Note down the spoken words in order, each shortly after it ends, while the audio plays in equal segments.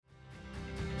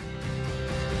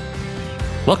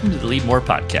Welcome to the Lead More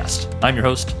Podcast. I'm your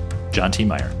host, John T.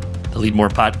 Meyer. The Lead More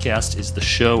Podcast is the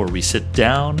show where we sit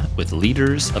down with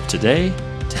leaders of today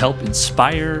to help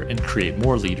inspire and create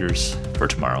more leaders for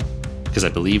tomorrow. Because I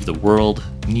believe the world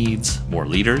needs more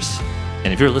leaders.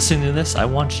 And if you're listening to this, I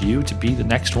want you to be the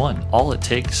next one. All it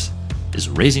takes is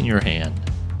raising your hand,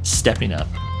 stepping up,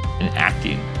 and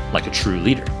acting like a true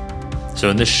leader. So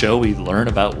in this show, we learn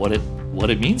about what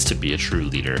it means to be a true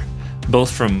leader,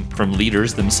 both from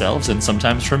leaders themselves and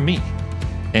sometimes from me.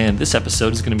 And this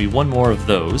episode is going to be one more of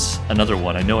those, another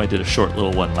one. I know I did a short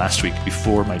little one last week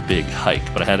before my big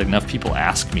hike, but I had enough people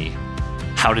ask me,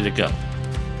 how did it go?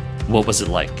 What was it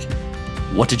like?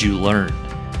 What did you learn?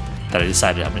 That I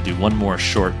decided I'm going to do one more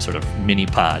short sort of mini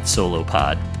pod, solo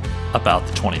pod about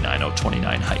the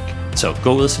 29029 hike. So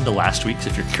go listen to last week's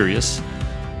if you're curious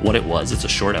what it was. It's a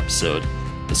short episode.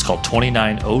 It's called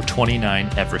 29029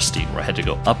 Everesting, where I had to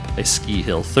go up a ski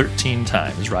hill 13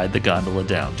 times, ride the gondola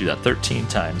down, do that 13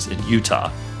 times in Utah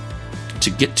to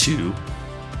get to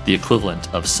the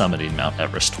equivalent of summiting Mount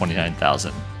Everest,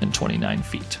 29,029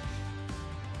 feet.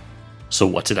 So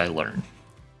what did I learn?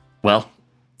 Well,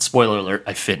 spoiler alert,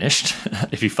 I finished.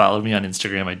 If you followed me on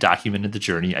Instagram, I documented the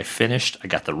journey. I finished. I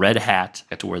got the red hat,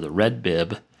 got to wear the red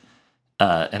bib,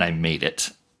 and I made it.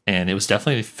 And it was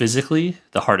definitely physically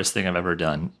the hardest thing I've ever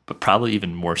done, but probably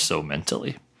even more so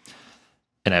mentally.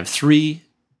 And I have three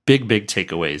big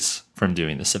takeaways from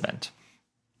doing this event.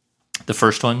 The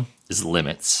first one is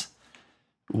limits.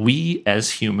 We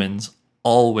as humans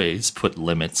always put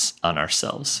limits on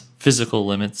ourselves. Physical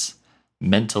limits,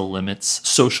 mental limits,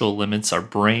 social limits. Our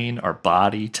brain, our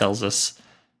body tells us,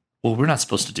 well, we're not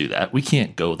supposed to do that. We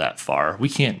can't go that far. We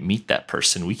can't meet that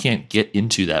person. We can't get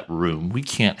into that room. We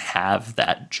can't have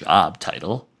that job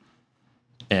title.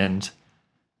 And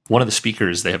one of the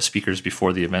speakers, they have speakers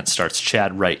before the event starts,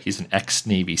 Chad Wright. He's an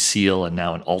ex-Navy SEAL and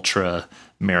now an ultra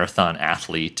marathon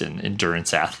athlete and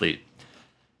endurance athlete.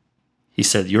 He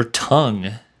said, your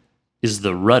tongue is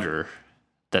the rudder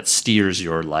that steers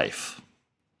your life.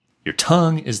 Your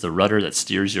tongue is the rudder that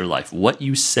steers your life. What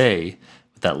you say,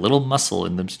 that little muscle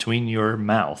in between your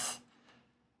mouth,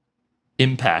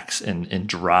 impacts and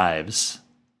drives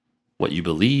what you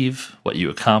believe, what you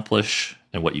accomplish,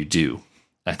 and what you do.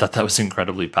 I thought that was an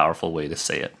incredibly powerful way to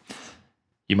say it.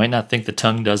 You might not think the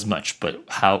tongue does much, but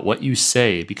what you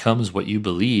say becomes what you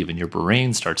believe, and your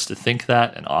brain starts to think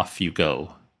that, and off you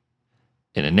go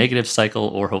in a negative cycle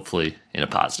or hopefully in a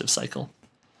positive cycle.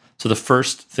 So the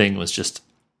first thing was just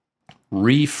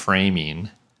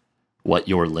reframing what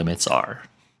your limits are.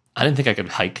 I didn't think I could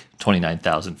hike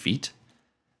 29,000 feet.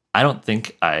 I don't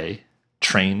think I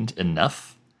trained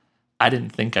enough. I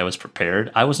didn't think I was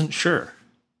prepared. I wasn't sure.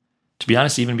 To be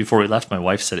honest, even before we left, my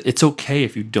wife said, it's okay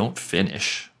if you don't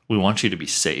finish. We want you to be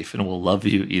safe and we'll love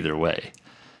you either way.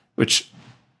 Which,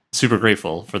 super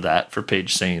grateful for that, for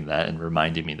Paige saying that and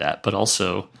reminding me that. But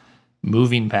also,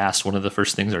 moving past one of the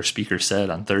first things our speaker said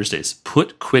on Thursdays,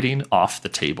 put quitting off the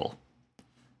table.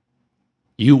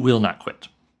 You will not quit.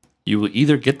 You will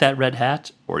either get that red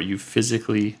hat or you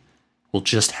physically will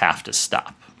just have to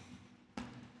stop.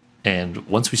 And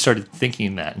once we started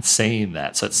thinking that and saying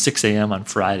that, so at 6 a.m. on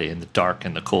Friday in the dark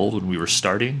and the cold when we were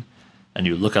starting, and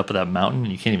you look up at that mountain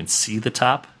and you can't even see the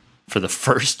top for the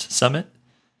first summit,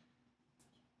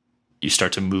 you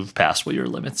start to move past what your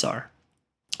limits are.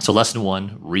 So lesson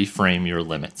 1, reframe your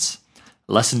limits.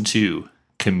 Lesson 2,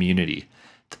 community.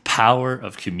 The power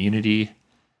of community,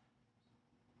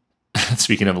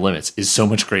 speaking of limits, is so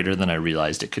much greater than I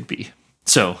realized it could be.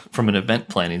 So from an event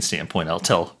planning standpoint, I'll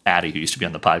tell Addie, who used to be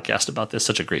on the podcast about this,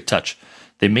 such a great touch.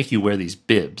 They make you wear these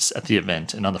bibs at the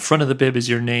event, and on the front of the bib is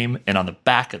your name, and on the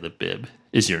back of the bib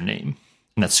is your name.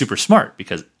 And that's super smart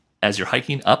because as you're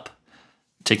hiking up,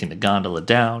 taking the gondola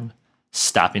down,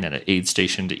 stopping at an aid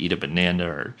station to eat a banana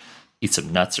or eat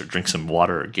some nuts or drink some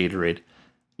water or Gatorade,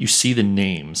 you see the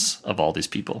names of all these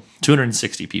people,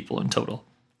 260 people in total,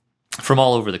 from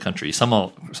all over the country, some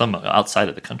outside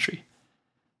of the country.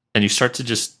 And you start to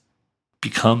just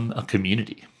become a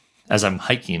community. As I'm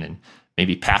hiking and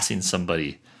maybe passing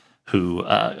somebody who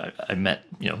I met,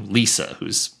 Lisa,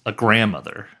 who's a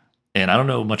grandmother. And I don't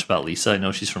know much about Lisa. I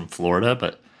know she's from Florida,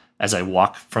 but as I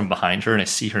walk from behind her and I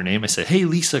see her name, I say, hey,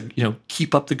 Lisa,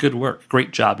 keep up the good work.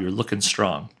 Great job. You're looking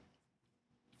strong.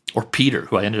 Or Peter,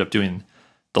 who I ended up doing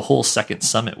the whole second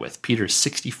summit with. Peter's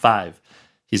 65.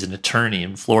 He's an attorney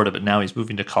in Florida, but now he's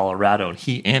moving to Colorado. And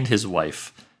he and his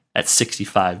wife at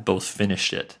 65 both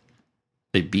finished it.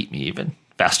 They beat me even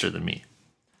faster than me.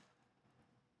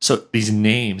 So these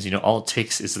names, all it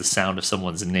takes is the sound of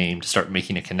someone's name to start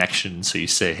making a connection. So you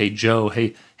say, hey, Joe,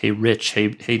 hey, Rich,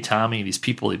 hey, Tommy, these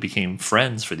people, they became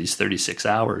friends for these 36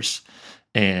 hours.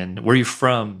 And where are you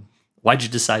from? Why'd you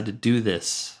decide to do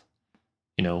this?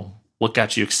 What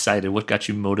got you excited? What got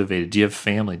you motivated? Do you have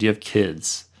family? Do you have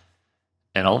kids?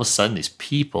 And all of a sudden, these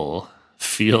people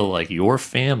feel like your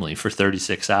family for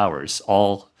 36 hours,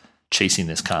 all chasing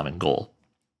this common goal.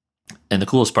 And the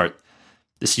coolest part,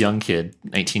 this young kid,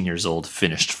 19 years old,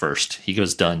 finished first. He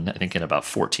was done, I think, in about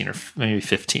 14 or maybe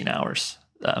 15 hours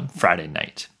Friday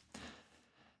night.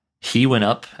 He went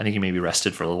up, I think he maybe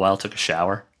rested for a little while, took a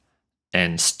shower,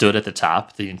 and stood at the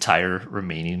top the entire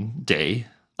remaining day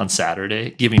on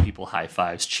Saturday, giving people high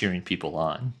fives, cheering people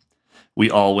on. We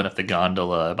all went up the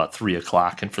gondola about 3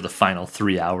 o'clock, and for the final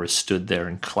 3 hours stood there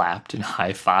and clapped and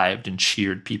high-fived and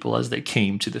cheered people as they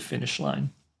came to the finish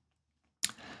line.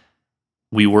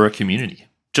 We were a community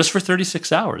just for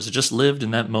 36 hours. It just lived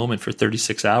in that moment for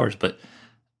 36 hours. But,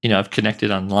 I've connected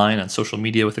online on social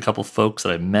media with a couple folks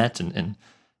that I've met, and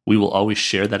we will always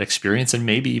share that experience and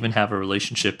maybe even have a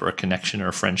relationship or a connection or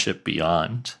a friendship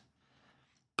beyond.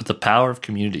 But the power of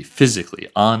community, physically,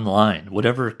 online,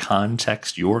 whatever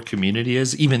context your community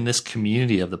is, even this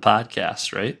community of the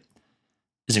podcast, right,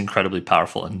 is incredibly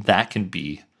powerful. And that can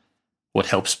be what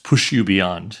helps push you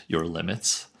beyond your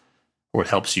limits, or it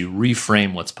helps you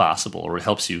reframe what's possible, or it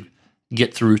helps you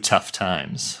get through tough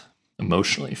times,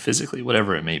 emotionally, physically,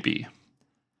 whatever it may be.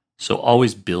 So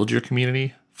always build your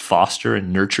community, foster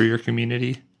and nurture your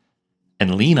community,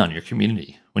 and lean on your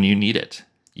community when you need it.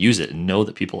 Use it and know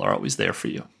that people are always there for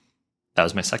you. That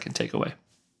was my second takeaway.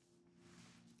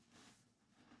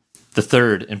 The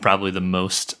third, and probably the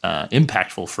most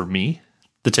impactful for me,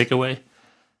 the takeaway,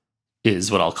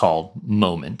 is what I'll call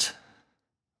moment.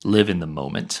 Live in the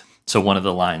moment. So one of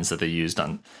the lines that they used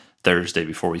on Thursday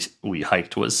before we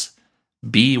hiked was,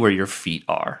 be where your feet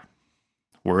are.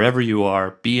 Wherever you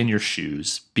are, be in your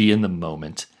shoes, be in the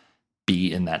moment,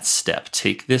 be in that step.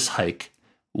 Take this hike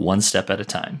one step at a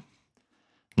time.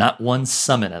 Not one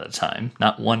summit at a time,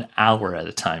 not 1 hour at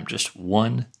a time, just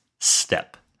one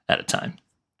step at a time.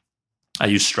 I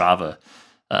use Strava.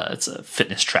 It's a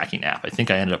fitness tracking app. I think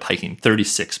I ended up hiking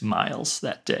 36 miles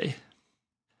that day.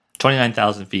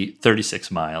 29,000 feet,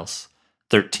 36 miles,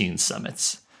 13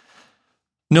 summits.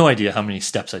 No idea how many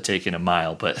steps I take in a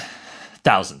mile, but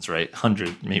thousands, right?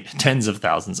 100, maybe tens of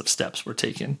thousands of steps were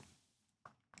taken.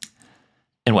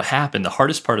 And what happened, the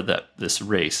hardest part of this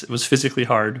race, it was physically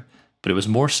hard, but it was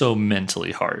more so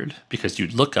mentally hard, because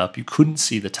you'd look up, you couldn't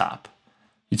see the top.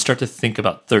 You'd start to think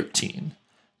about 13.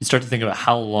 You'd start to think about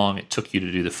how long it took you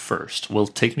to do the first. Will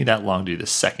it take me that long to do the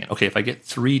second? Okay, if I get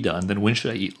 3 done, then when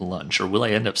should I eat lunch? Or will I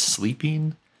end up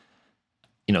sleeping?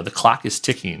 The clock is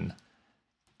ticking.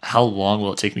 How long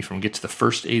will it take me from get to the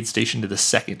first aid station to the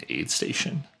second aid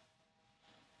station?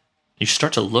 You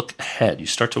start to look ahead. You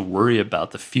start to worry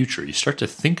about the future. You start to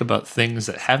think about things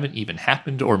that haven't even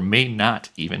happened or may not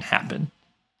even happen.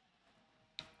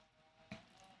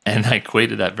 And I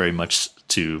equated that very much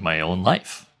to my own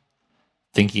life.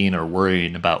 Thinking or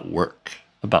worrying about work,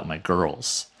 about my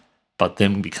girls, about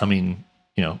them becoming,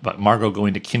 about Margot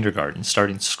going to kindergarten,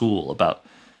 starting school, about,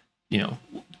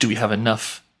 do we have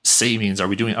enough savings? Are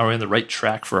we on the right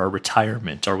track for our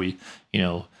retirement? Are we,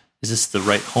 is this the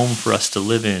right home for us to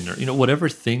live in? Or, whatever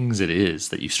things it is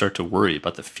that you start to worry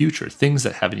about the future, things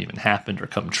that haven't even happened or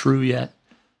come true yet,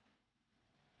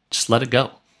 just let it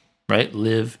go, right?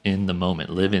 Live in the moment,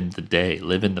 live in the day,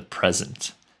 live in the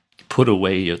present. Put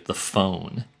away the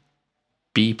phone.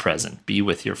 Be present, be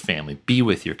with your family, be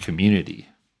with your community.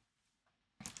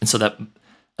 And so that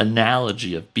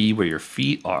analogy of be where your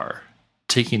feet are,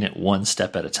 taking it one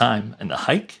step at a time, and the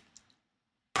hike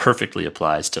perfectly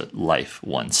applies to life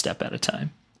one step at a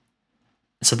time.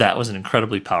 So that was an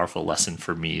incredibly powerful lesson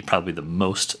for me, probably the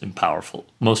most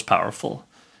powerful,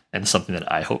 and something that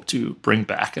I hope to bring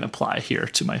back and apply here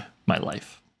to my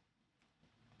life.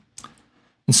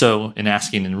 And so in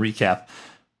asking and recap,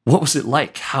 what was it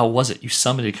like? How was it? You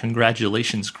summited.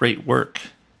 Congratulations. Great work.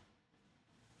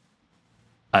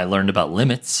 I learned about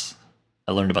limits.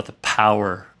 I learned about the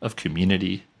power of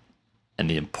community and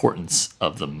the importance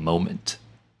of the moment.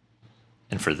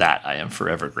 And for that, I am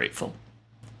forever grateful.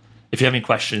 If you have any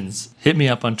questions, hit me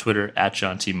up on Twitter at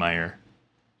John T. Meyer.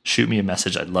 Shoot me a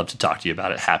message. I'd love to talk to you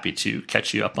about it. Happy to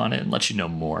catch you up on it and let you know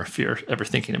more if you're ever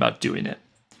thinking about doing it.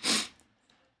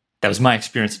 That was my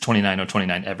experience at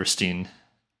 29029 Everesting.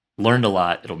 Learned a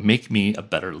lot. It'll make me a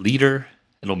better leader.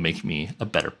 It'll make me a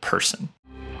better person.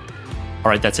 All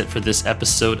right, that's it for this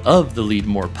episode of the Lead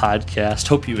More podcast.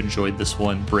 Hope you enjoyed this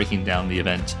one, breaking down the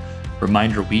event.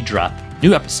 Reminder, we drop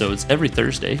new episodes every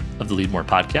Thursday of the Lead More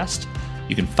podcast.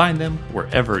 You can find them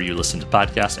wherever you listen to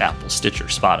podcasts, Apple, Stitcher,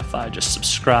 Spotify. Just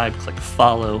subscribe, click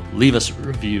follow, leave us a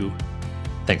review.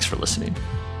 Thanks for listening.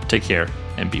 Take care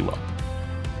and be well.